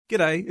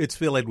G'day, it's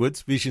Phil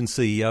Edwards, Vision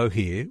CEO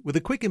here, with a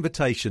quick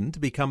invitation to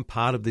become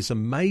part of this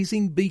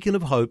amazing beacon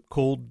of hope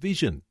called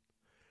Vision.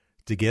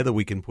 Together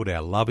we can put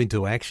our love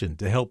into action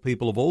to help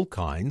people of all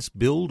kinds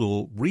build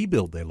or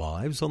rebuild their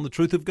lives on the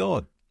truth of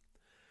God.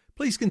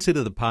 Please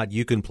consider the part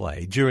you can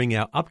play during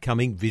our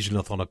upcoming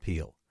Visionathon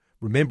appeal,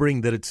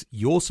 remembering that it's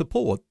your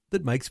support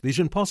that makes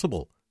Vision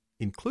possible,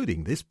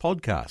 including this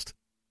podcast.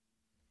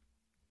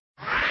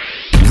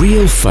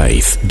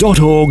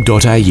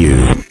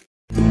 realfaith.org.au.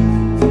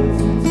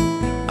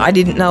 I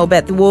didn't know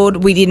about the award.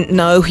 We didn't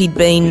know he'd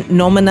been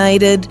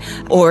nominated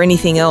or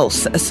anything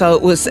else.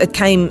 So it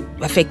came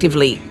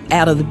effectively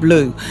out of the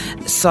blue.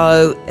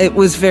 So it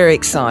was very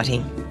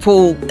exciting.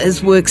 Paul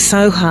has worked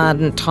so hard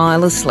and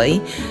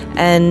tirelessly,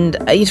 and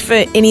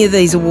for any of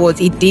these awards,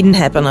 it didn't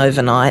happen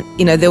overnight.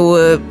 You know, there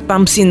were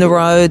bumps in the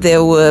road,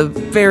 there were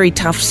very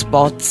tough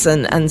spots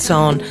and so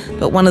on.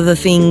 But one of the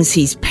things,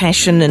 his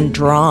passion and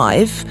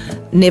drive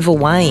never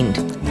waned.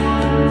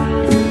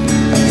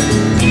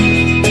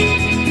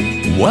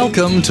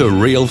 Welcome to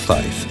Real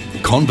Faith.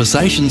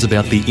 Conversations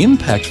about the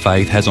impact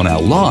faith has on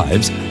our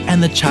lives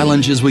and the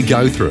challenges we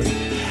go through,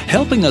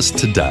 helping us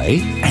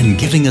today and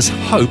giving us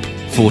hope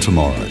for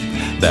tomorrow.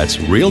 That's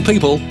real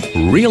people,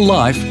 real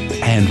life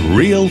and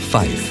real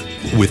faith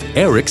with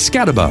Eric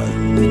Scatterbo.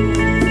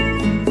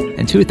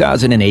 In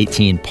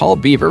 2018, Paul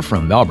Beaver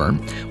from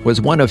Melbourne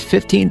was one of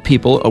 15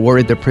 people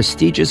awarded the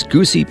prestigious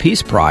Gusi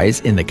Peace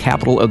Prize in the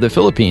capital of the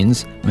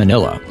Philippines,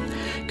 Manila.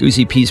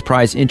 Gusi Peace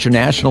Prize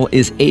International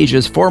is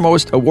Asia's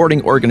foremost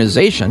awarding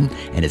organization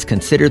and is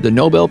considered the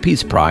Nobel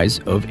Peace Prize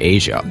of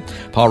Asia.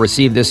 Paul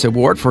received this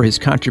award for his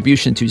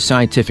contribution to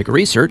scientific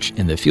research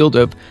in the field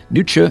of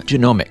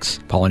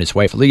nutrigenomics. Paul and his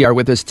wife Lee are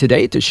with us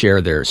today to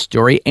share their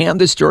story and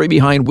the story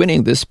behind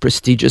winning this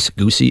prestigious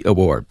Gusi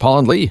Award. Paul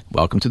and Lee,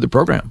 welcome to the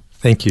program.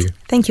 Thank you.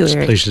 Thank you, It's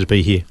Eric. a pleasure to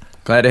be here.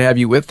 Glad to have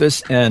you with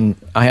us, and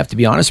I have to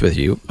be honest with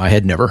you, I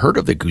had never heard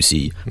of the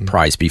Gusi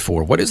Prize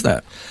before. What is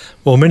that?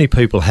 Well, many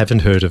people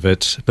haven't heard of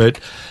it, but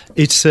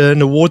it's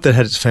an award that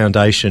had its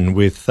foundation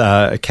with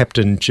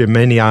Captain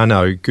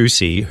Geminiano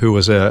Gusi, who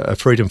was a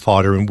freedom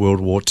fighter in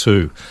World War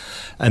II.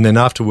 And then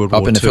after World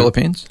War II... Up in the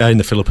Philippines? In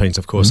the Philippines,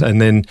 of course. Mm-hmm. And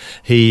then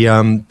he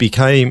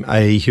became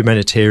a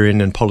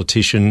humanitarian and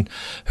politician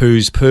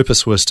whose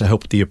purpose was to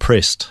help the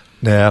oppressed.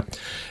 Now,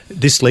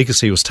 this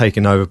legacy was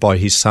taken over by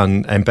his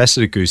son,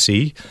 Ambassador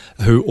Gusi,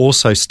 who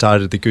also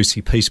started the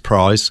Gusi Peace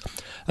Prize.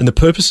 And the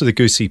purpose of the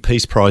Gusi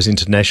Peace Prize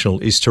International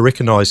is to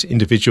recognise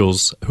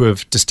individuals who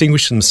have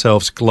distinguished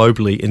themselves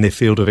globally in their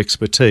field of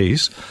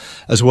expertise,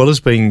 as well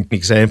as being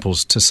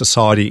examples to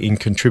society in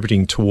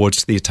contributing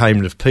towards the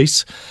attainment of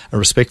peace and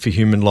respect for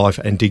human life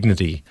and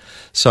dignity.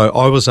 So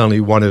I was only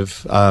one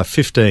of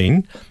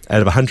 15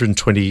 out of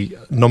 120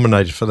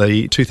 nominated for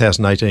the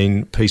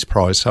 2018 Peace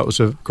Prize. So it was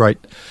a great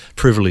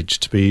privilege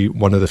to be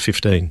one of the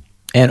 15.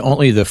 And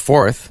only the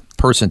fourth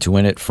person to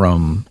win it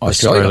from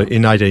Australia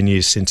in 18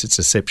 years since its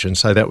inception.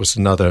 So that was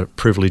another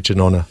privilege and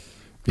honour.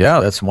 Yeah,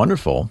 that's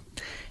wonderful.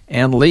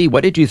 And Lee,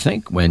 what did you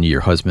think when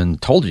your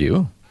husband told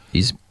you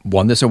he's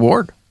won this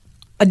award?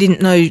 I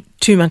didn't know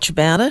too much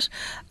about it.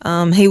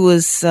 He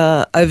was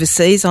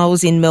overseas. I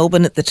was in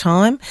Melbourne at the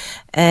time,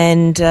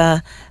 and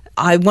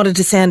I wanted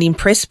to sound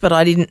impressed, but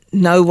I didn't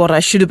know what I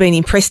should have been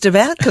impressed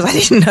about because I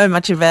didn't know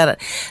much about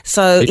it.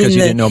 So because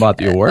you didn't know about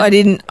the award? I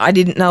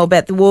didn't know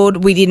about the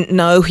award. We didn't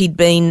know he'd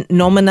been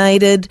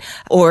nominated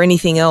or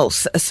anything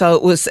else.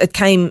 So it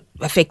came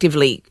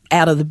effectively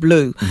out of the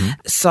blue. Mm-hmm.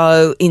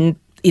 So in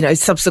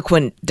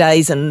subsequent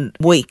days and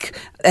week,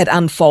 it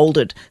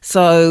unfolded.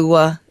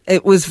 So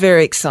it was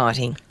very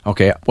exciting.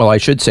 Okay. Well, I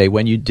should say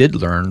when you did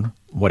learn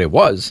what it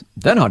was,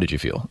 then how did you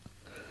feel?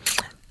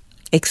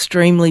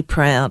 Extremely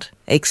proud.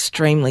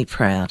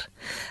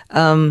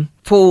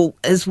 Paul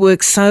has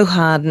worked so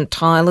hard and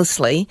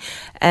tirelessly,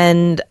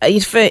 and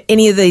for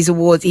any of these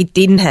awards, it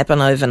didn't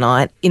happen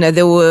overnight. You know,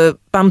 there were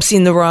bumps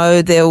in the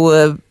road, there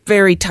were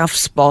very tough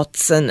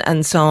spots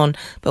and so on,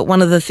 but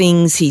one of the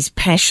things, his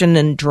passion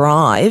and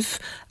drive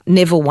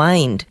never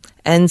waned.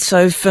 And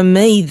so for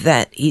me,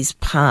 that is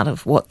part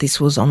of what this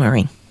was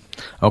honouring.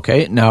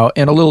 Okay, now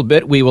in a little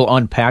bit, we will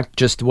unpack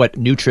just what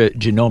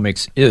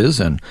nutrigenomics is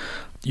and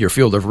your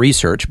field of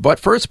research. But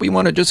first, we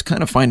want to just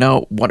kind of find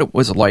out what it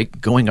was like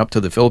going up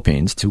to the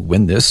Philippines to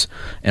win this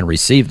and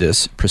receive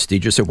this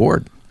prestigious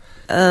award.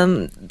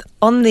 On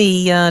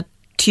the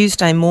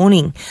Tuesday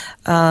morning,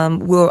 we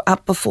were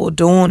up before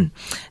dawn,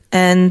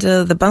 and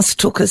the bus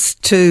took us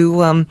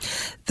to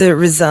the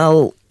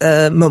Rizal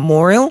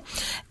Memorial.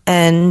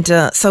 And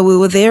so we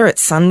were there at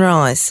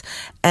sunrise,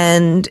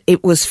 and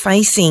it was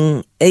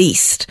facing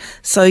east.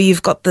 So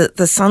you've got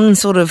the sun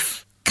sort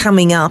of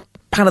coming up.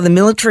 Part of the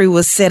military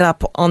was set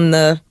up on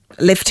the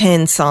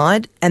left-hand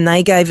side, and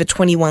they gave a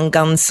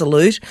 21-gun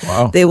salute.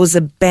 Wow. There was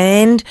a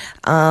band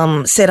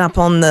set up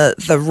on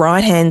the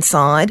right-hand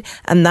side,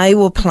 and they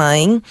were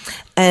playing.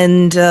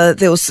 And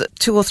there was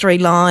 2 or 3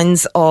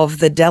 lines of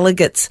the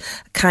delegates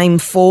came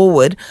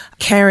forward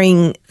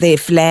carrying their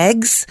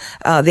flags,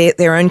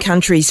 their own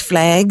country's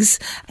flags,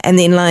 and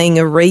then laying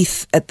a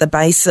wreath at the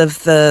base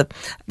of the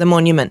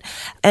monument.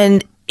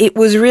 And it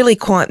was really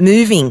quite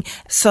moving.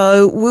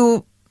 So we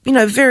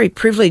were, very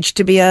privileged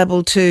to be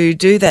able to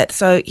do that.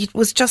 So it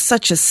was just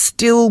such a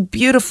still,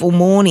 beautiful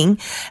morning,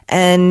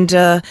 and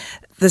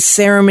the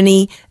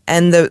ceremony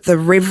and the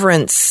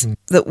reverence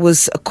that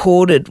was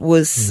accorded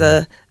was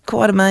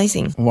quite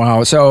amazing.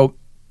 Wow. So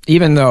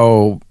even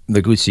though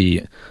the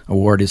Gusi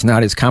Award is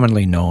not as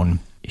commonly known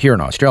here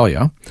in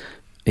Australia,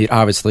 it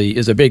obviously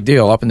is a big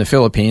deal up in the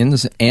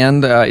Philippines,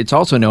 and it's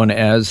also known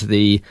as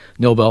the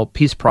Nobel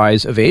Peace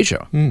Prize of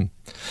Asia.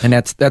 And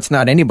that's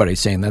not anybody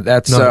saying that.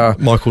 That's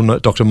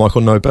Dr.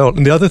 Michael Nobel.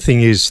 And the other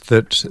thing is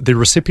that the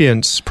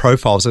recipients'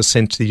 profiles are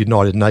sent to the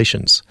United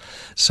Nations.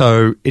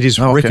 So it is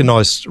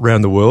recognised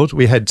around the world.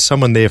 We had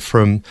someone there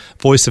from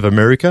Voice of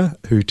America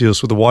who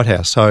deals with the White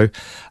House. So,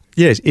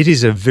 yes, it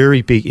is a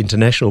very big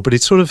international, but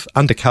it's sort of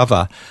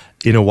undercover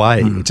in a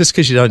way. Just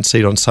because you don't see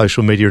it on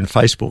social media and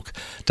Facebook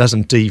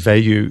doesn't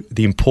devalue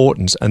the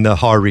importance and the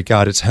high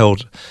regard it's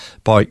held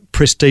by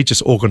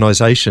prestigious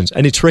organisations.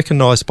 And it's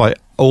recognised by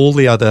all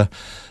the other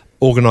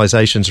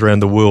organisations around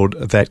the world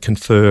that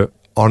confer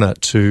honour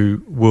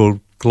to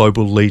world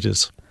global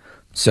leaders.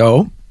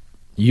 So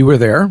you were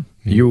there.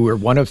 You were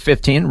one of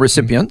 15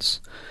 recipients.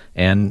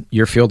 And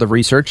your field of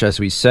research, as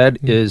we said,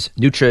 is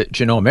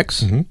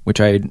nutrigenomics,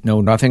 which I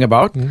know nothing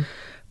about.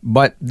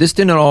 But this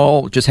didn't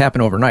all just happen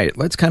overnight.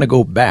 Let's kind of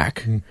go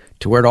back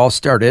to where it all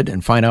started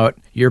and find out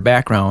your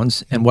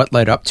backgrounds and what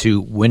led up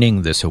to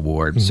winning this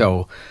award.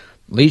 So,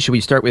 Lee, should we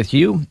start with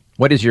you?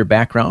 What is your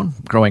background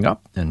growing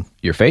up and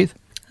your faith?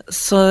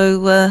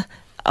 So,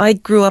 I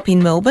grew up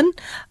in Melbourne.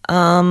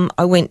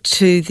 I went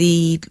to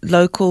the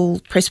local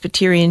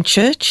Presbyterian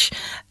church,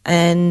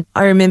 and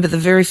I remember the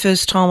very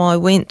first time I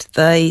went,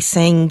 they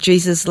sang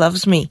 "Jesus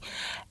Loves Me,"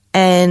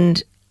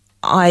 and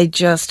I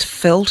just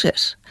felt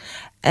it.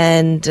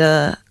 And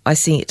I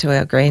sing it to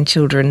our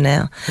grandchildren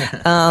now.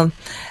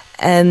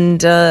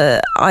 And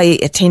I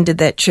attended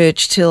that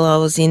church till I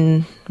was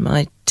in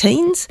my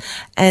teens.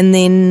 And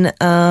then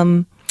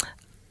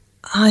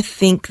I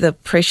think the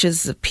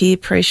pressures, the peer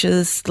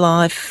pressures,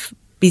 life,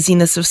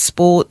 busyness of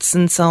sports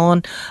and so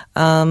on,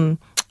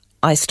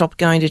 I stopped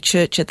going to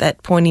church at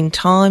that point in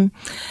time.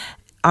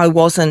 I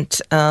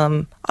wasn't,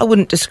 I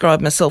wouldn't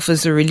describe myself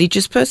as a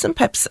religious person,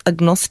 perhaps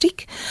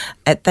agnostic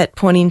at that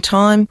point in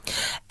time.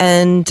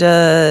 And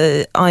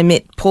I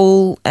met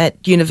Paul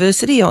at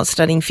university. I was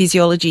studying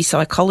physiology,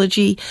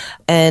 psychology,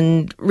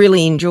 and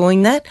really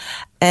enjoying that.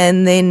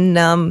 And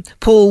then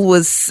Paul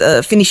was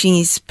finishing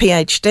his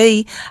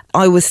PhD.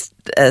 I was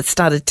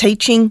started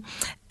teaching.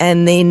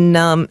 And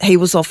then he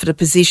was offered a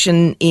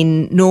position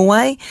in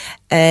Norway,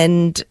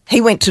 and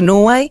he went to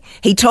Norway.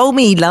 He told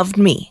me he loved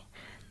me,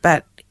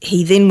 but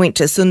he then went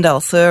to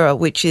Sundalsøra,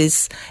 which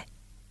is,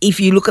 if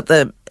you look at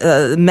the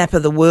map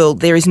of the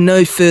world, there is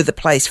no further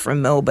place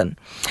from Melbourne.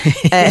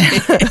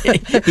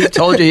 He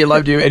told you he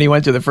loved you, and he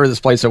went to the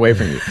furthest place away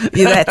from you.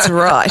 Yeah, that's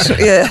right.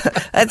 Yeah,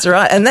 that's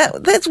right. And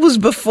that was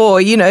before,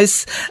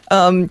 Snapchat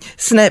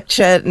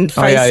and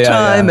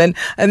FaceTime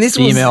and this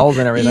was emails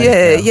and everything.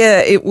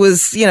 Yeah. It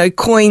was,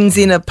 coins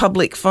in a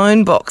public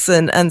phone box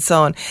and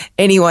so on.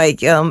 Anyway,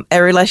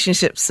 our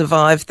relationship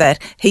survived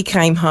that. He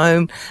came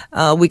home,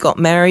 we got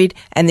married,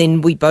 and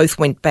then we both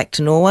went back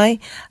to Norway.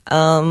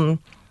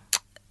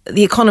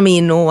 The economy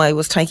in Norway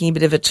was taking a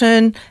bit of a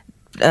turn,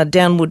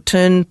 downward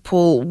turn.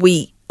 Paul,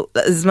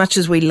 as much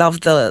as we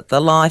loved the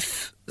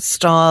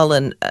lifestyle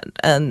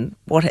and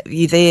what have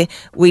you there,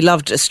 we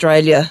loved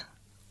Australia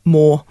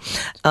more,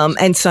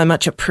 and so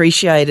much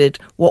appreciated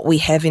what we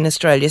have in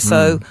Australia.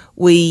 So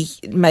we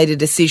made a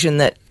decision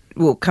that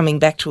we're coming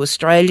back to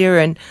Australia,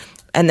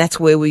 and that's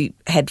where we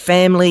had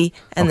family,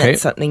 and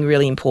that's something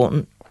really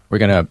important. We're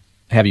going to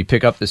have you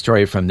pick up the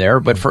story from there.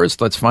 But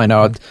first, let's find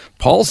out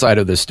Paul's side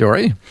of the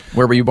story.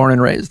 Where were you born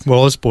and raised?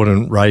 Well, I was born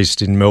and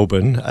raised in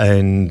Melbourne,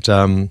 and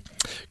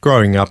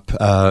growing up,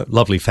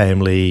 lovely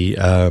family.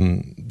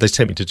 They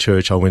sent me to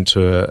church. I went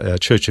to a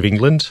Church of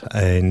England,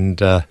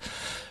 and I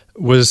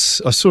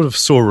sort of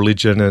saw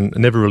religion and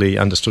never really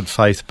understood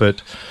faith,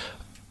 but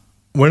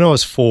when I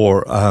was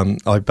 4,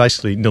 I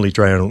basically nearly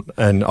drowned,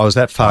 and I was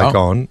that far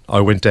gone. I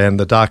went down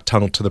the dark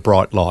tunnel to the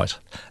bright light,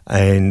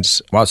 and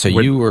so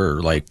you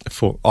were like,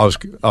 I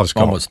was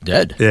almost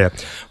dead. Yeah.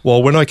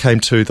 Well, when I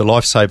came to, the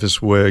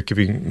lifesavers were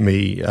giving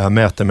me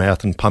mouth to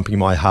mouth and pumping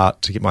my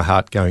heart to get my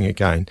heart going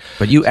again.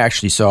 But you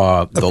actually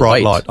saw the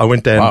bright light. I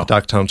went down the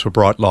dark tunnel to a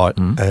bright light,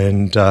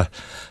 and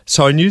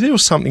so I knew there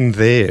was something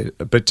there,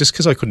 but just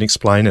because I couldn't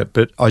explain it.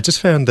 But I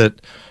just found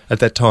that at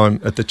that time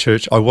at the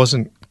church, I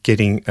wasn't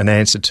getting an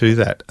answer to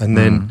that. And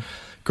then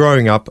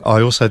growing up,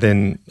 I also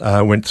then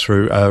went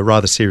through a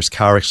rather serious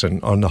car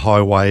accident on the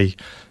highway.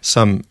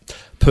 Some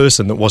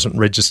person that wasn't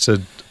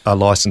registered,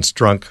 licensed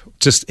drunk,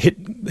 just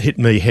hit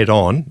me head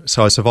on.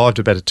 So I survived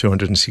about a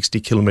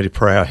 260 kilometre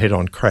per hour head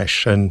on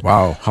crash. And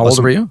wow. How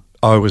old were you?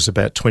 I was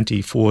about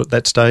 24 at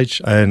that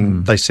stage,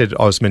 and they said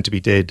I was meant to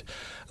be dead.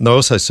 And they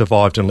also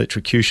survived an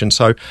electrocution.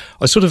 So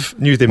I sort of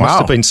knew there must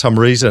have been some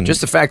reason.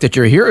 Just the fact that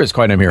you're here is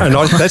quite a miracle.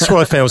 And that's what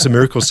I found was a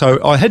miracle.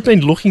 So I had been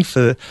looking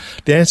for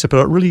the answer, but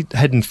I really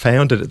hadn't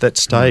found it at that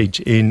stage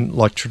in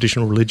like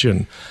traditional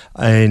religion.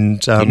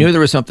 And you knew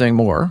there was something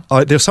more.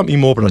 There was something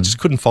more, but I just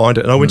couldn't find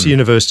it. And I went to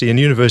university, and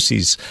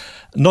university's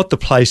not the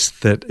place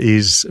that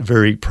is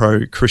very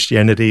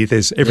pro-Christianity.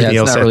 There's everything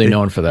else out there. It's not really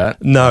known for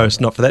that. No, it's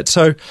not for that.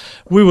 So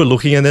we were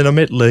looking, and then I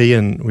met Lee,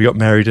 and we got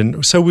married,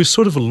 and so we were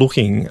sort of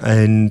looking,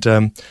 and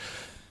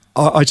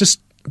I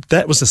just,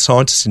 that was the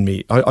scientist in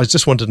me. I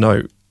just wanted to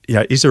know,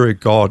 is there a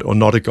God or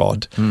not a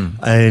God?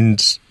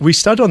 And we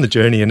started on the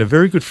journey, and a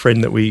very good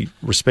friend that we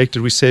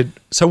respected, we said,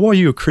 so why are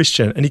you a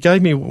Christian? And he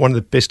gave me one of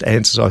the best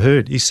answers I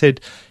heard. He said,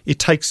 it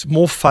takes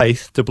more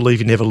faith to believe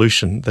in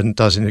evolution than it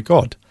does in a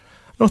God.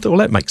 And I thought, well,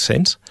 that makes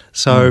sense.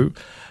 So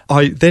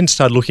I then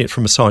started looking at it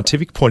from a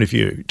scientific point of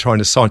view, trying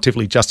to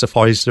scientifically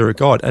justify, is there a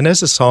God? And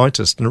as a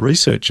scientist and a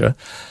researcher,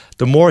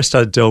 the more I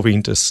started delving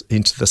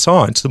into the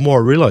science, the more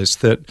I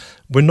realised that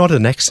we're not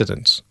an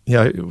accident.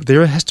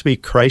 There has to be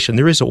creation.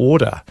 There is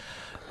order.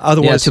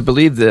 Otherwise, to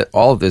believe that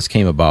all of this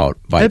came about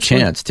by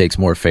chance takes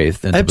more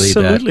faith than to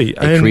believe that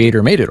a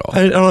creator made it all.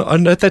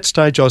 And at that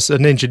stage, I was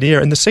an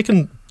engineer. And the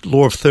second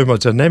law of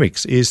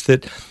thermodynamics is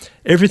that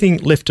everything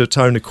left to its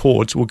own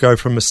accords will go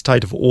from a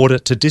state of order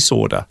to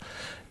disorder.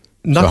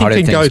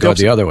 Nothing can go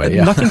the other way.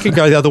 Nothing can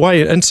go the other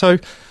way. And so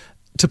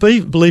to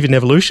believe in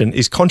evolution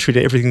is contrary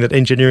to everything that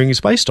engineering is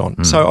based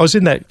on. So I was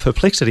in that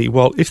perplexity.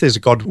 Well, if there's a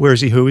God, where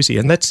is he? Who is he?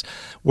 And that's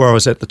where I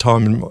was at the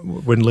time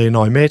when Lee and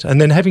I met. And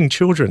then having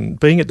children,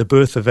 being at the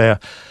birth of our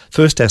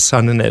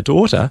son and our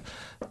daughter,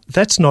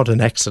 that's not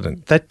an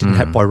accident. That didn't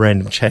happen by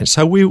random chance.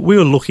 So we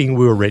were looking,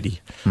 we were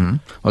ready. Well,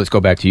 let's go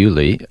back to you,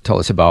 Lee. Tell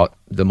us about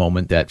the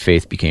moment that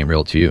faith became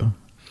real to you.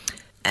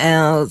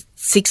 Our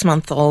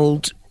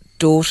 6-month-old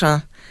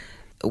daughter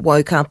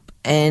woke up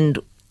and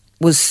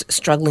was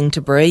struggling to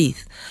breathe,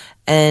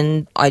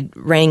 and I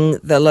rang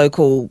the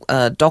local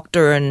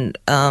doctor and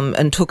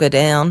took her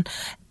down,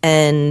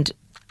 and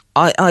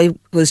I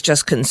was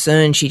just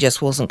concerned she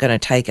just wasn't going to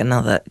take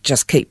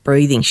just keep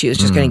breathing. She was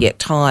just going to get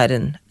tired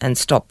and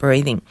stop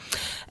breathing.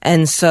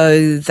 And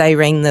so they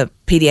rang the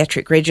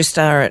paediatric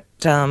registrar at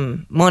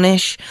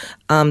Monash.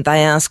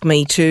 They asked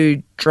me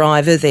to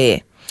drive her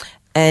there.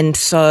 And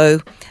so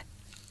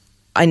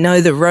I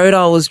know the road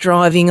I was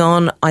driving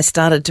on, I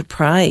started to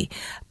pray,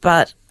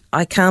 but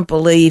I can't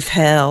believe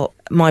how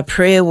my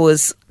prayer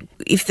was,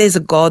 if there's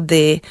a God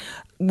there,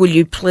 will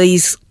you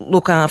please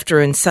look after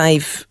and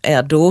save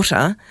our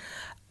daughter?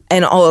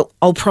 And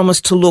I'll promise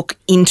to look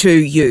into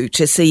you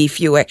to see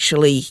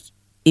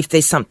if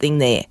there's something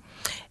there.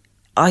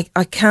 I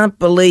can't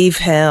believe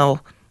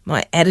how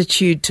my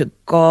attitude to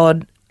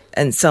God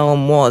and so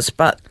on was,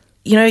 but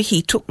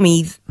he took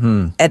me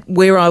at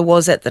where I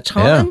was at the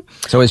time. Yeah.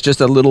 So it's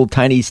just a little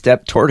tiny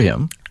step toward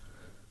him.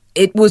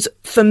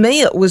 For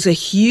me, it was a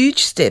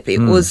huge step. It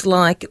was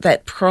like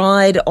that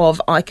pride of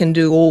I can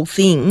do all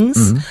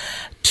things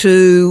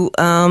to,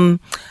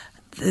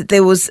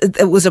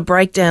 it was a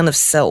breakdown of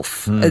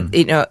self,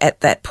 at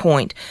that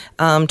point,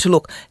 to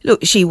look,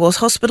 she was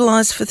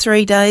hospitalised for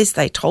 3 days.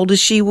 They told us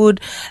she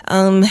would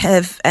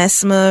have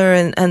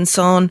asthma and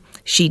so on.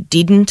 She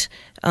didn't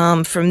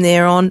from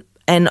there on.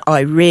 And I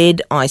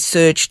read, I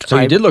searched. So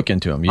you did look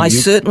into him. I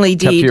certainly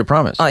did. Kept to your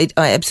promise. I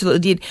absolutely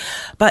did.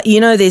 But,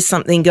 there's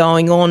something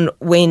going on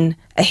when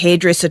a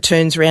hairdresser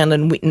turns around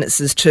and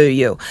witnesses to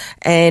you.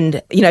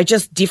 And,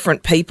 just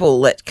different people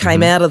that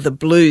came out of the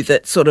blue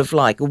that sort of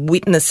like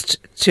witnessed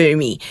to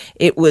me.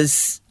 It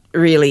was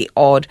really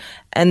odd.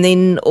 And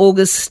then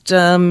August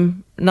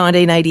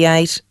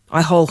 1988,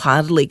 I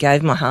wholeheartedly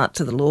gave my heart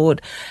to the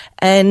Lord.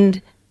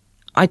 And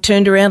I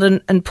turned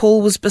around and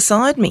Paul was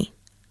beside me.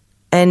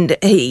 And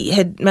he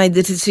had made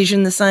the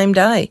decision the same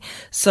day.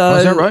 So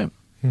is that right?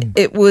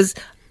 It was,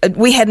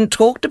 we hadn't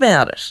talked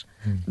about it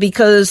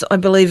because I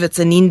believe it's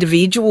an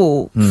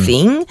individual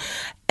thing.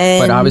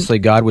 And but obviously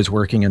God was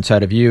working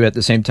inside of you at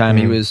the same time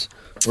he was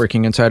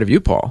working inside of you,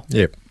 Paul.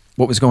 Yep.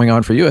 What was going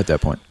on for you at that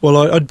point?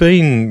 Well, I'd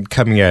been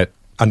coming at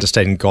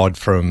understanding God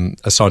from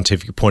a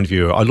scientific point of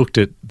view. I looked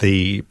at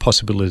the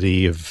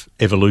possibility of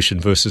evolution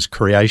versus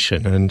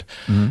creation. And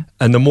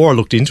the more I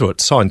looked into it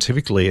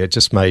scientifically, it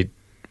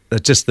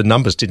just the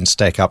numbers didn't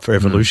stack up for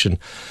evolution.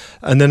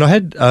 And then I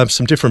had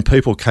some different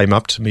people came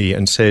up to me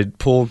and said,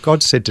 Paul,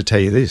 God said to tell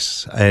you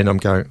this. And I'm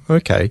going,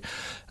 okay.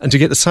 And to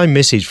get the same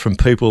message from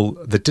people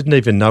that didn't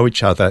even know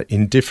each other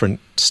in different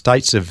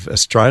states of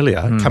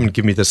Australia come and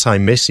give me the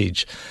same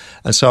message.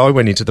 And so I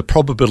went into the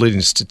probability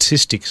and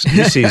statistics.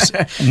 This is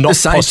not the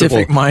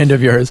scientific possible. mind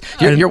of yours.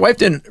 Your wife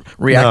didn't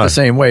react the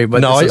same way.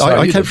 But no,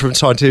 I came from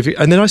scientific.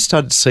 And then I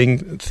started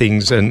seeing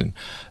things and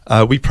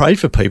we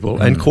prayed for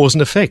people and cause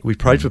and effect. We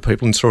prayed for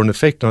people and saw an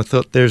effect. And I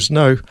thought there's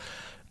no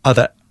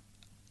other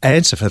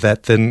answer for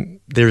that than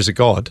there is a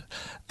God.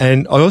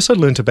 And I also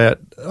learnt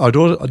I'd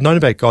known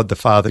about God the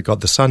Father,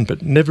 God the Son,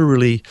 but never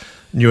really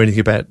knew anything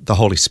about the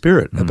Holy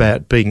Spirit,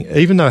 about being,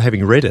 even though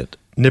having read it,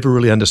 never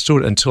really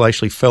understood until I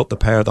actually felt the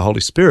power of the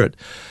Holy Spirit,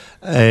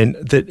 and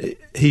that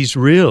he's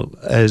real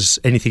as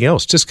anything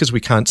else. Just because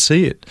we can't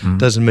see it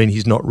doesn't mean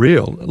he's not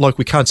real. Like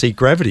we can't see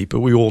gravity,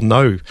 but we all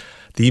know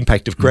the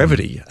impact of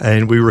gravity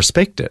and we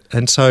respect it.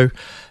 And so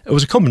it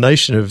was a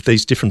combination of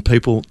these different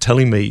people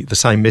telling me the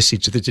same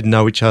message that didn't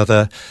know each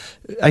other,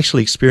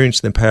 actually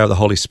experiencing the power of the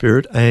Holy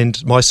Spirit,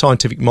 and my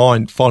scientific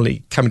mind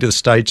finally coming to the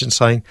stage and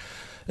saying,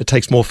 it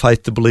takes more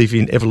faith to believe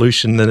in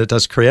evolution than it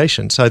does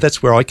creation. So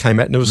that's where I came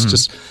at, and it was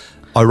just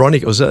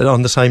ironic. It was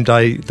on the same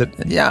day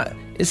that... Yeah,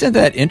 isn't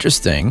that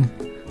interesting?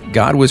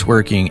 God was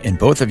working in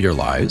both of your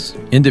lives,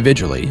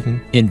 individually,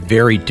 in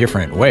very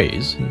different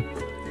ways,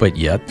 but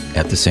yet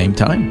at the same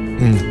time.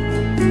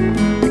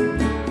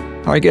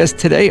 Our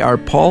guests today are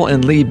Paul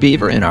and Lee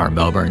Beaver in our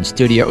Melbourne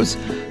studios.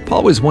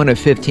 Paul was one of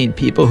 15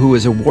 people who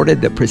was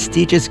awarded the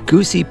prestigious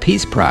Goosey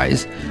Peace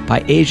Prize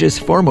by Asia's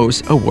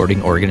foremost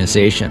awarding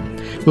organization.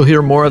 We'll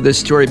hear more of the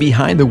story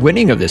behind the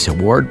winning of this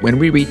award when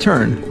we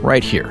return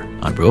right here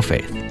on Real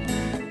Faith.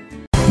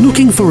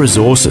 Looking for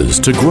resources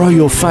to grow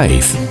your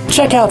faith?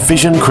 Check out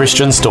Vision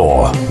Christian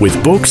Store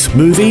with books,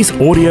 movies,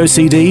 audio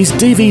CDs,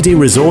 DVD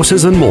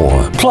resources and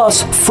more.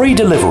 Plus, free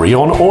delivery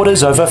on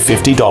orders over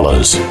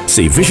 $50.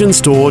 See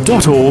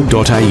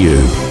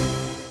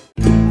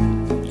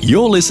visionstore.org.au.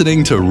 You're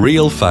listening to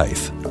Real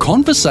Faith,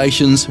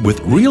 conversations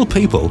with real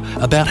people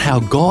about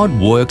how God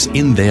works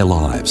in their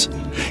lives.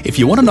 If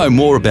you want to know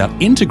more about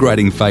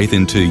integrating faith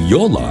into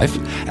your life,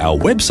 our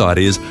website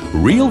is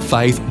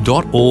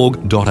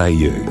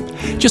realfaith.org.au.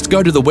 Just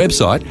go to the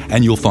website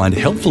and you'll find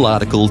helpful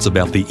articles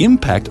about the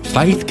impact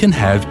faith can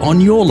have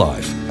on your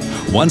life.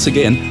 Once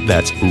again,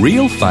 that's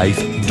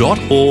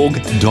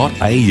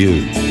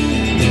realfaith.org.au.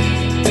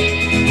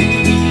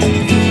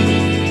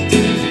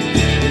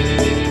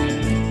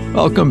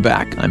 Welcome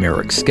back. I'm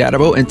Eric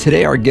Scatabo, and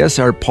today our guests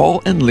are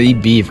Paul and Lee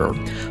Beaver.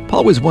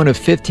 Paul was one of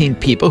 15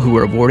 people who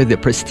were awarded the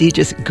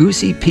prestigious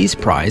Goosey Peace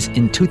Prize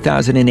in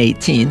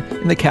 2018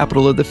 in the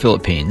capital of the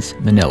Philippines,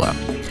 Manila.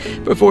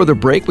 Before the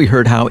break, we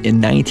heard how in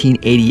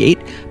 1988,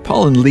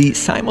 Paul and Lee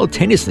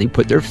simultaneously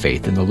put their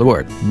faith in the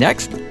Lord.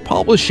 Next,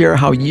 Paul will share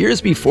how years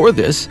before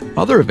this,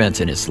 other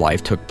events in his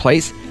life took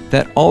place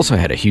that also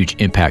had a huge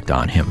impact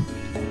on him.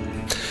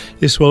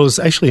 Yes, well, it was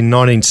actually in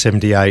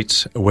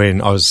 1978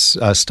 when I was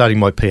studying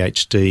my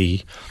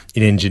PhD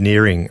in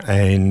engineering,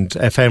 and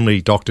our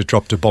family doctor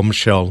dropped a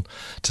bombshell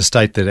to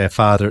state that our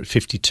father at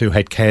 52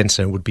 had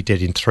cancer and would be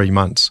dead in 3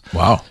 months.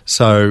 Wow.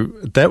 So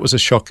that was a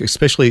shock,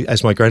 especially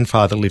as my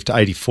grandfather lived to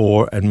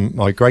 84 and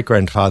my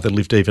great-grandfather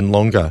lived even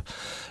longer.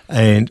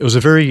 And it was a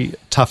very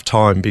tough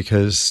time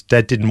because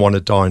Dad didn't want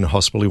to die in a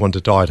hospital. He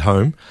wanted to die at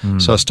home.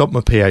 So I stopped my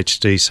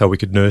PhD so we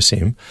could nurse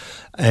him.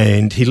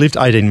 And he lived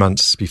 18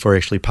 months before he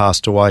actually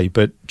passed away.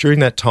 But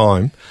during that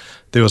time,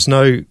 there was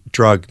no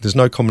drug. There's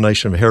no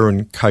combination of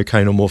heroin,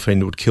 cocaine or morphine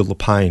that would kill the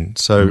pain.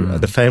 So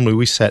the family,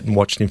 we sat and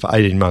watched him for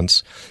 18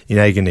 months in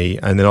agony.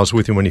 And then I was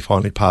with him when he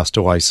finally passed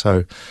away.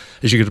 So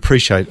as you could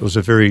appreciate, it was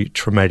a very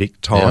traumatic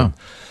time. Yeah.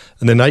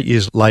 And then 8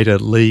 years later,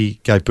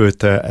 Lee gave birth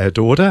to our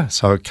daughter.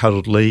 So I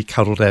cuddled Lee,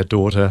 cuddled our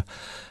daughter.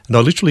 And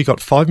I literally got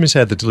 5 minutes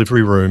out of the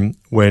delivery room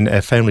when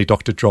our family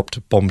doctor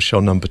dropped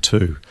bombshell number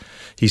 2.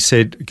 He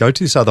said, go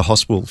to this other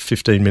hospital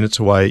 15 minutes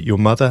away. Your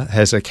mother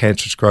has a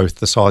cancerous growth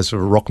the size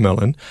of a rock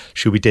melon.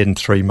 She'll be dead in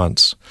 3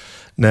 months.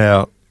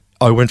 Now,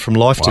 I went from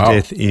life to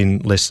death in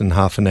less than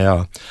half an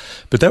hour.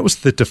 But that was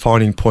the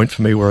defining point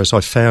for me, whereas I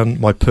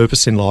found my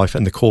purpose in life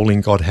and the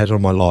calling God had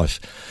on my life,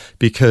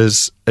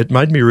 because it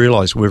made me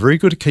realise we're very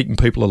good at keeping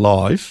people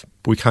alive.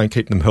 We can't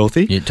keep them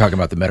healthy. You're talking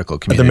about the medical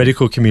community. The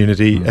medical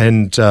community.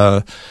 And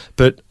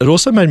but it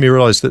also made me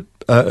realise that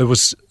it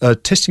was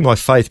testing my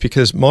faith,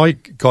 because my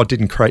God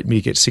didn't create me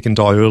to get sick and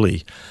die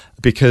early,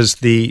 because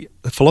the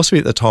philosophy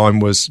at the time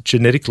was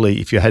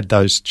genetically, if you had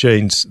those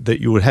genes,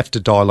 that you would have to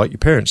die like your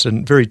parents,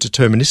 and very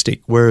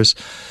deterministic, whereas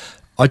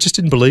I just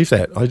didn't believe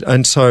that.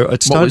 And so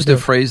it started. What was the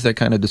phrase that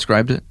kind of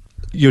described it?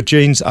 Your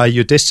genes are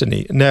your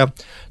destiny. Now,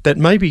 that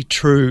may be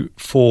true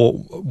for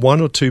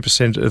 1 or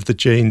 2% of the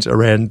genes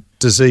around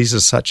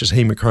diseases such as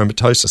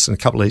hemochromatosis and a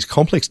couple of these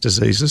complex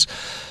diseases,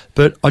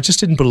 but I just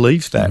didn't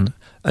believe that.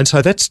 And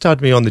so that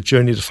started me on the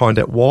journey to find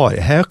out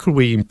why. How could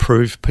we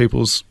improve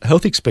people's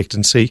health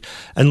expectancy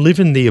and live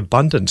in the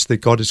abundance that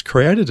God has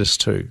created us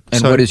to?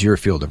 And what is your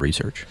field of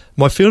research?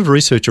 My field of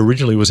research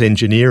originally was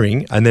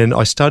engineering, and then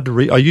I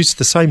started I used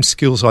the same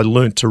skills I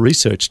learnt to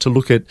research to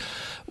look at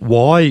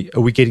why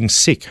are we getting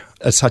sick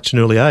at such an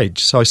early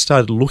age. So I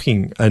started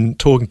looking and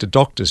talking to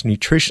doctors,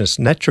 nutritionists,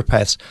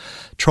 naturopaths,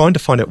 trying to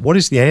find out what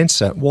is the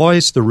answer. Why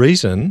is the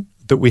reason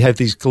that we have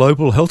these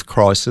global health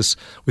crises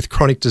with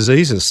chronic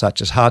diseases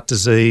such as heart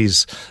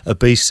disease,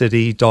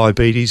 obesity,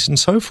 diabetes, and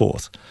so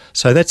forth?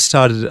 So that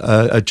started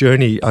a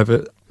journey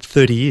over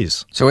 30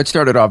 years. So it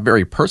started off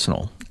very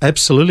personal.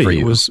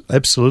 Absolutely. It was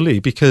absolutely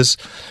because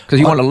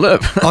you want to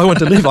live. I want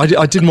to live.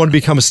 I didn't want to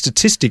become a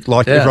statistic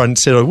like everyone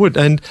said I would.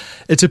 And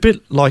it's a bit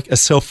like a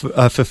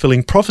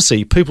self-fulfilling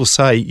prophecy. People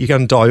say you're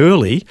going to die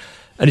early,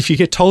 And if you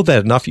get told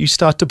that enough, you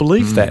start to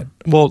believe that.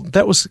 Well,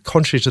 that was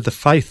contrary to the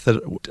faith, that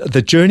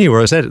the journey where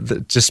I was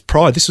at just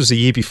prior. This was a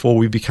year before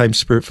we became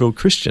Spirit-filled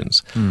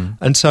Christians.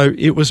 And so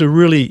it was a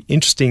really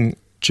interesting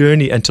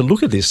journey, and to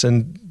look at this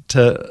and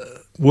to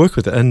work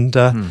with it. And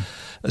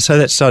so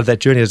that started that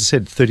journey, as I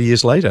said, 30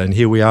 years later. And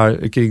here we are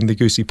getting the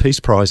Goosey Peace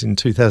Prize in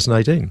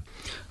 2018.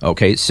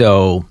 Okay,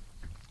 so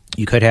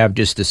you could have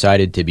just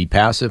decided to be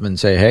passive and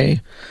say, hey,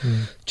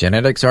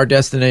 genetics are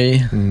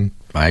destiny.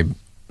 I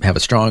have a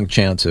strong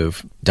chance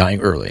of dying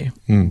early.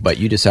 But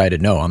you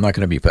decided, no, I'm not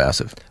going to be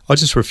passive. I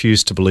just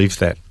refused to believe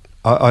that.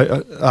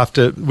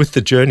 With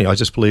the journey, I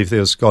just believed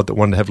there was God that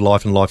wanted to have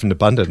life and life in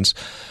abundance.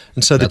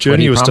 And so the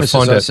journey was to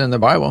find out. That's in the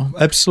Bible.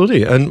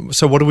 Absolutely. And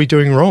so what are we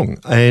doing wrong?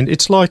 And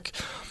it's like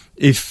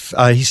if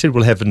he said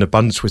we'll have an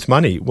abundance with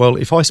money. Well,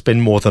 if I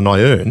spend more than I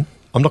earn,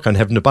 I'm not going to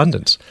have an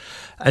abundance.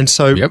 And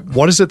so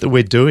what is it that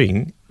we're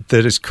doing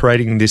that is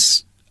creating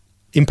this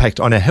impact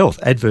on our health,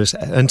 adverse?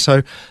 And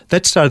so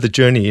that started the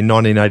journey in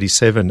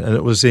 1987, and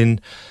it was in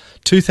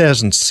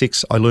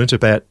 2006 I learned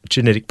about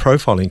genetic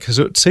profiling, because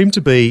it seemed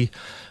to be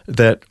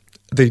that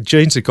the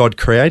genes that God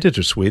created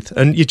us with,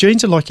 and your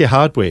genes are like your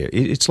hardware.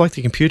 It's like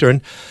the computer,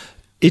 and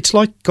it's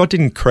like God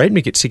didn't create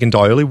me to get sick and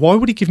die early. Why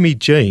would he give me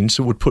genes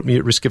that would put me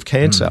at risk of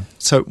cancer?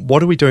 So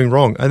what are we doing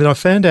wrong? And then I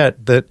found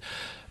out that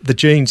the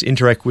genes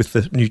interact with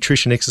the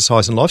nutrition,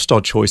 exercise and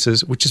lifestyle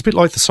choices, which is a bit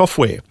like the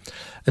software.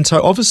 And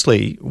so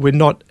obviously we're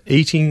not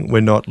eating,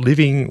 we're not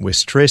living, we're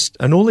stressed,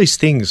 and all these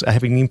things are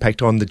having an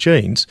impact on the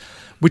genes,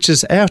 which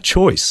is our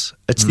choice.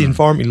 It's the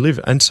environment we live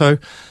in. And so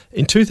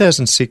in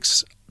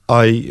 2006,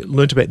 I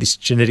learned about this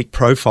genetic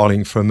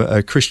profiling from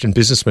a Christian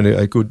businessman,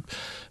 a good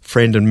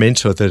friend and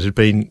mentor that had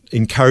been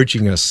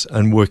encouraging us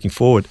and working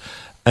forward.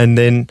 And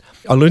then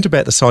I learned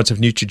about the science of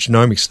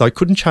nutrigenomics. So I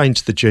couldn't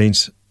change the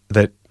genes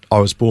that I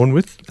was born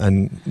with,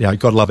 and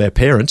God love our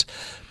parents,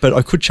 but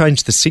I could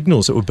change the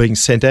signals that were being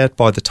sent out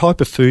by the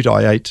type of food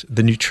I ate,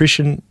 the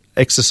nutrition,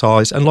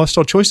 exercise and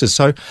lifestyle choices.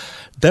 So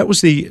that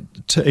was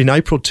in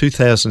April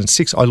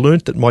 2006, I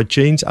learned that my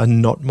genes are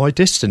not my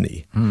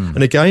destiny.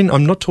 And again,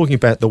 I'm not talking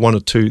about the one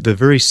or two, the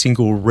very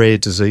single rare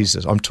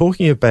diseases. I'm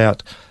talking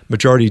about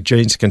majority of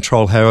genes that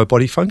control how our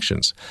body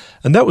functions.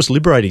 And that was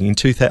liberating in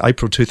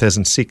April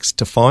 2006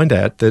 to find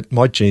out that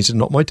my genes are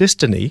not my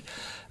destiny.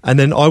 And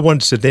then I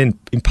wanted to then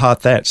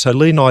impart that. So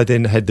Lee and I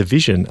then had the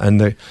vision and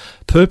the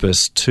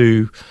purpose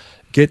to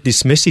get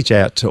this message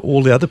out to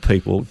all the other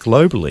people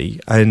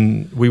globally.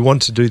 And we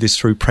wanted to do this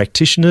through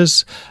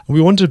practitioners. We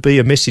wanted to be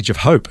a message of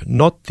hope,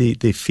 not the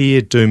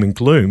fear, doom and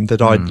gloom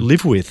that I'd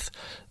live with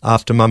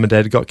after Mum and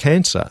Dad got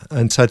cancer.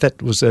 And so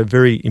that was a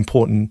very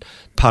important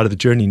part of the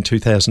journey in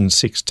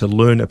 2006 to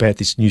learn about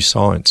this new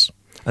science.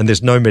 And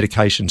there's no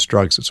medications,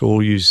 drugs. It's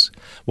all use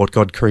what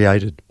God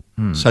created.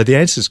 So the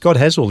answers, God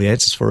has all the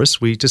answers for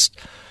us. We just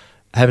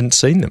haven't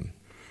seen them.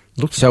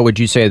 So would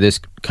you say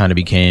this kind of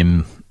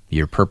became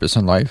your purpose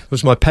in life? It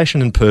was my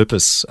passion and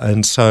purpose.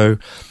 And so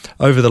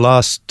over the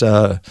last,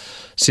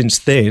 since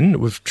then,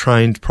 we've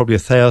trained probably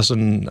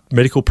 1,000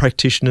 medical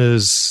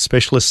practitioners,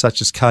 specialists such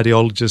as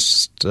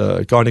cardiologists,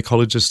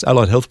 gynecologists,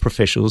 allied health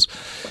professionals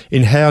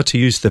in how to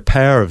use the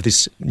power of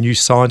this new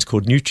science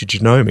called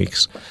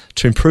nutrigenomics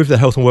to improve the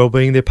health and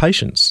well-being of their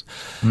patients.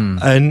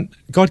 And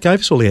God gave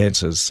us all the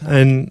answers.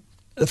 And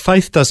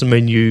faith doesn't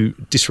mean you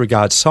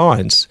disregard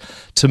science.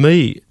 To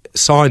me,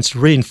 science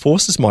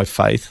reinforces my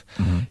faith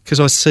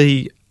because I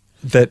see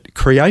that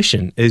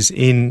creation is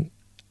in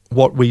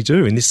what we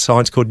do in this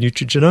science called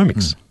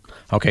nutrigenomics.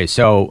 Okay,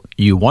 so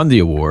you won the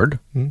award,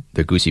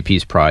 the Goosey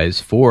Peace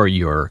Prize, for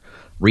your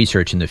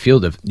research in the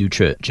field of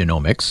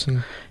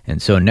nutrigenomics.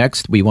 And so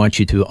next we want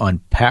you to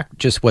unpack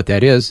just what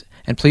that is,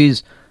 and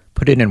please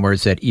put it in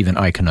words that even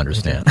I can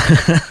understand.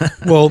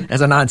 Well,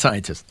 as a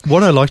non-scientist.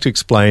 What I like to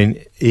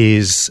explain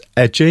is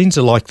our genes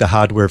are like the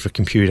hardware of a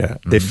computer.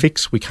 They're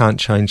fixed, we can't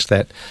change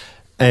that.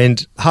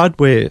 And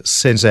hardware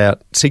sends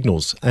out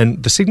signals,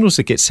 and the signals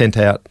that get sent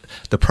out,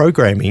 the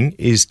programming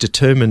is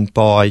determined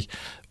by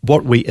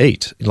what we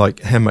eat, like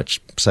how much,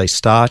 say,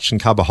 starch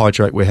and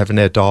carbohydrate we have in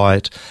our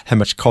diet, how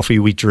much coffee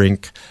we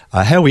drink,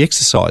 how we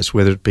exercise,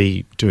 whether it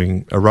be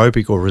doing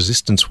aerobic or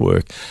resistance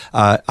work.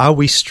 Are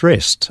we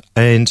stressed?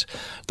 And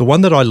the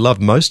one that I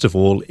love most of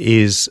all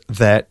is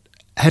that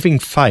having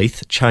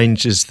faith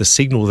changes the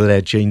signal that our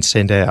genes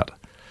send out.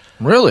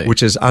 Really?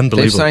 Which is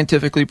unbelievable. They've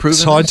scientifically proven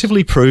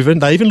Scientifically proven.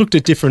 They even looked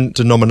at different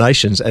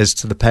denominations as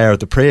to the power of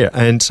the prayer.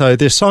 And so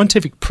there's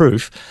scientific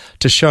proof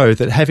to show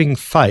that having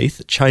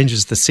faith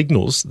changes the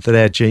signals that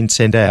our genes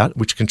send out,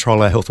 which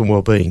control our health and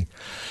well-being.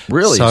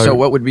 Really? So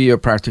what would be a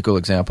practical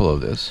example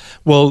of this?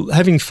 Well,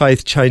 having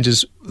faith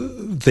changes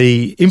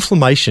the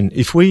inflammation.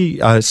 If we,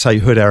 say,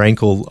 hurt our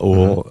ankle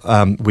or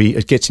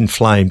it gets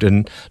inflamed,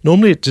 and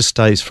normally it just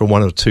stays for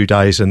 1 or 2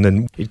 days and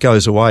then it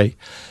goes away.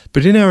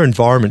 But in our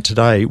environment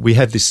today, we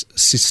have this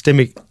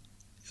systemic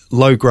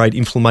low-grade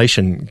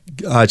inflammation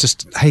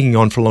just hanging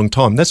on for a long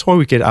time. That's why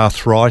we get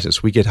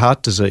arthritis, we get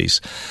heart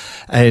disease.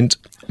 And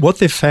what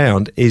they've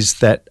found is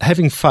that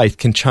having faith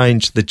can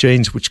change the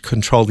genes which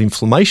control the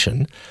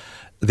inflammation,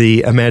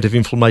 the amount of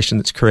inflammation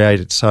that's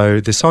created.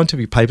 So there's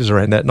scientific papers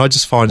around that, and I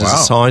just find as a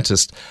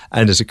scientist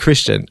and as a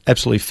Christian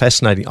absolutely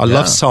fascinating. I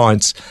love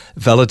science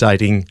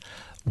validating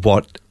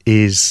what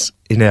is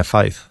in our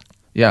faith.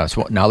 Yeah,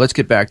 so now let's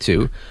get back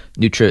to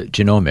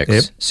nutrigenomics.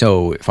 Yep.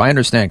 So if I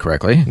understand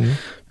correctly,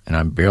 and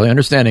I'm barely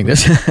understanding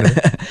this,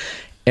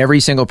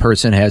 every single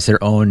person has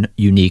their own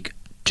unique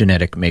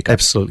genetic makeup.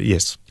 Absolutely,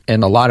 yes.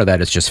 And a lot of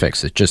that is just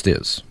fixed. It just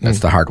is. That's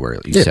the hardware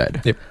you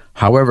said. Yep.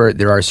 However,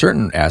 there are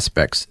certain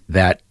aspects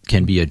that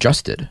can be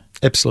adjusted.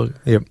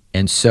 Absolutely, yep.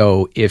 And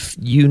so if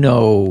you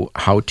know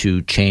how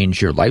to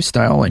change your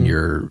lifestyle and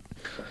your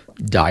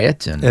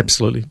diet and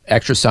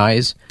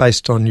exercise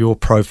based on your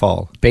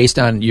profile, based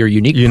on your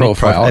unique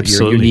profile,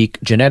 your unique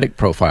genetic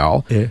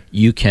profile,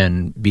 you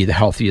can be the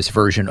healthiest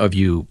version of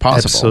you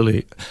possible.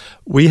 Absolutely.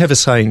 We have a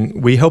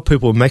saying, we help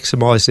people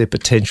maximize their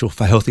potential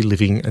for healthy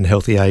living and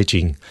healthy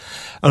aging.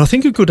 And I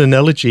think a good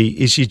analogy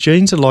is your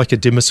genes are like a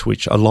dimmer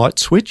switch, a light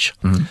switch.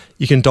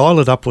 You can dial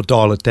it up or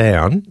dial it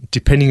down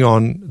depending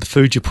on the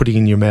food you're putting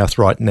in your mouth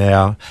right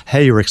now, how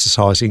you're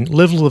exercising,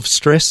 level of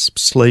stress,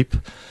 sleep,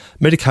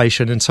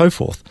 medication, and so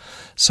forth.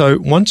 So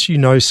once you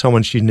know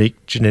someone's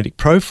unique genetic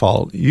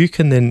profile, you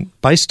can then,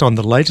 based on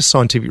the latest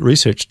scientific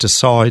research,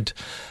 decide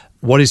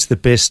what is the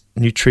best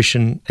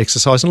nutrition,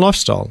 exercise, and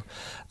lifestyle.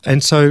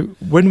 And so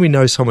when we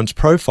know someone's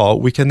profile,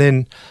 we can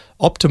then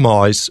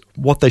optimize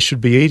what they should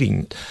be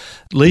eating.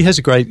 Lee has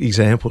a great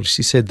example.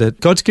 She said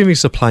that God's giving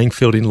us a playing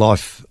field in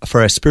life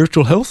for our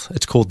spiritual health.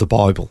 It's called the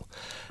Bible.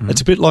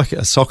 It's a bit like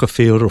a soccer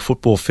field or a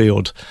football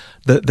field.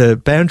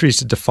 The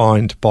boundaries are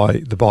defined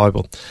by the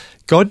Bible.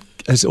 God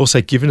has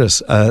also given us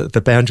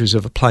the boundaries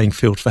of a playing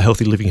field for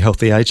healthy living,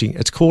 healthy aging.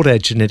 It's called our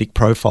genetic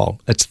profile.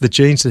 It's the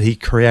genes that he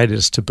created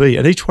us to be,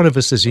 and each one of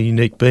us is a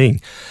unique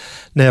being.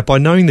 Now, by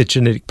knowing the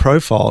genetic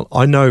profile,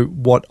 I know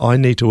what I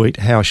need to eat,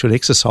 how I should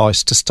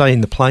exercise to stay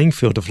in the playing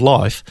field of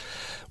life.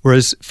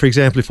 Whereas, for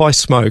example, if I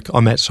smoke,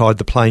 I'm outside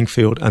the playing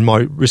field and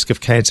my risk of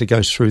cancer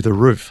goes through the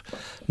roof.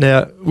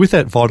 Now, with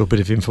that vital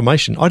bit of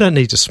information, I don't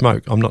need to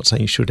smoke. I'm not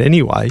saying you should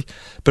anyway,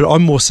 but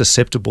I'm more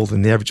susceptible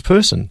than the average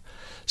person.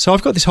 So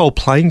I've got this whole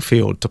playing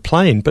field to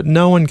play in, but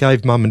no one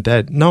gave mum and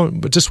dad,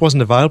 it just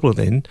wasn't available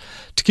then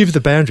to give the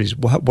boundaries,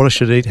 what I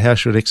should eat, how I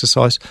should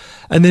exercise.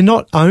 And they're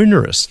not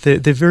onerous. They're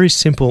very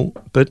simple,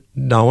 but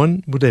no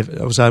one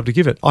was able to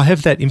give it. I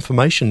have that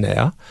information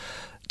now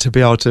to be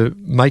able to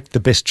make the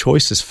best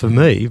choices for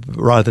me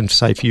rather than,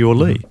 say, for you or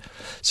Lee.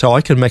 So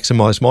I can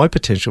maximise my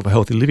potential for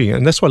healthy living.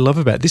 And that's what I love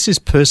about it. This is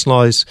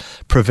personalised,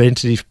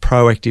 preventative,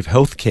 proactive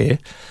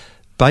healthcare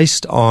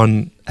based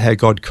on how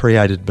God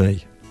created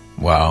me.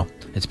 Wow.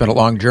 It's been a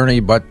long journey,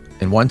 but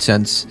in one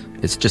sense,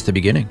 it's just the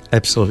beginning.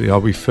 Absolutely.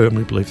 We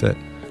firmly believe that.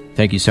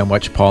 Thank you so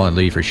much, Paul and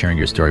Lee, for sharing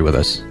your story with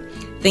us.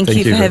 Thank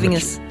you for having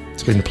us.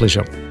 It's been a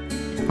pleasure.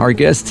 Our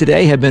guests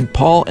today have been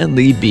Paul and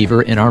Lee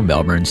Beaver in our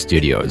Melbourne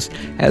studios.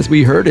 As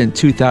we heard, in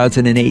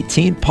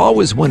 2018, Paul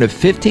was one of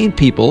 15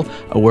 people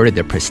awarded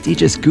the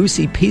prestigious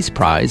Goosey Peace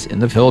Prize in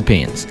the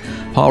Philippines.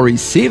 Paul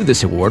received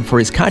this award for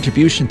his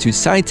contribution to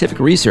scientific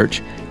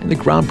research in the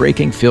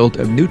groundbreaking field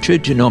of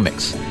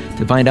nutrigenomics.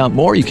 To find out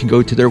more, you can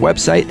go to their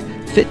website,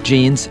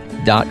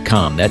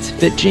 fitgenes.com. That's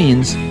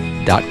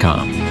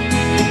fitgenes.com.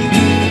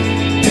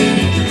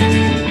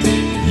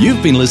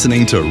 You've been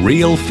listening to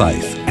Real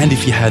Faith, and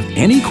if you have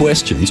any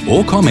questions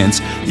or comments,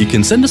 you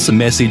can send us a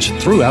message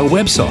through our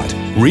website,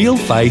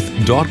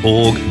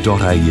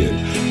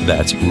 realfaith.org.au.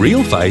 That's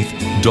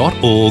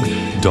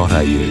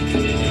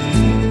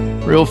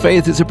realfaith.org.au. Real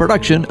Faith is a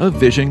production of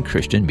Vision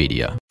Christian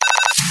Media.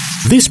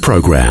 This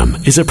program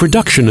is a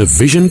production of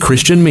Vision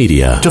Christian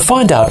Media. To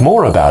find out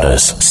more about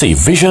us, see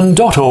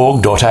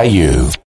vision.org.au.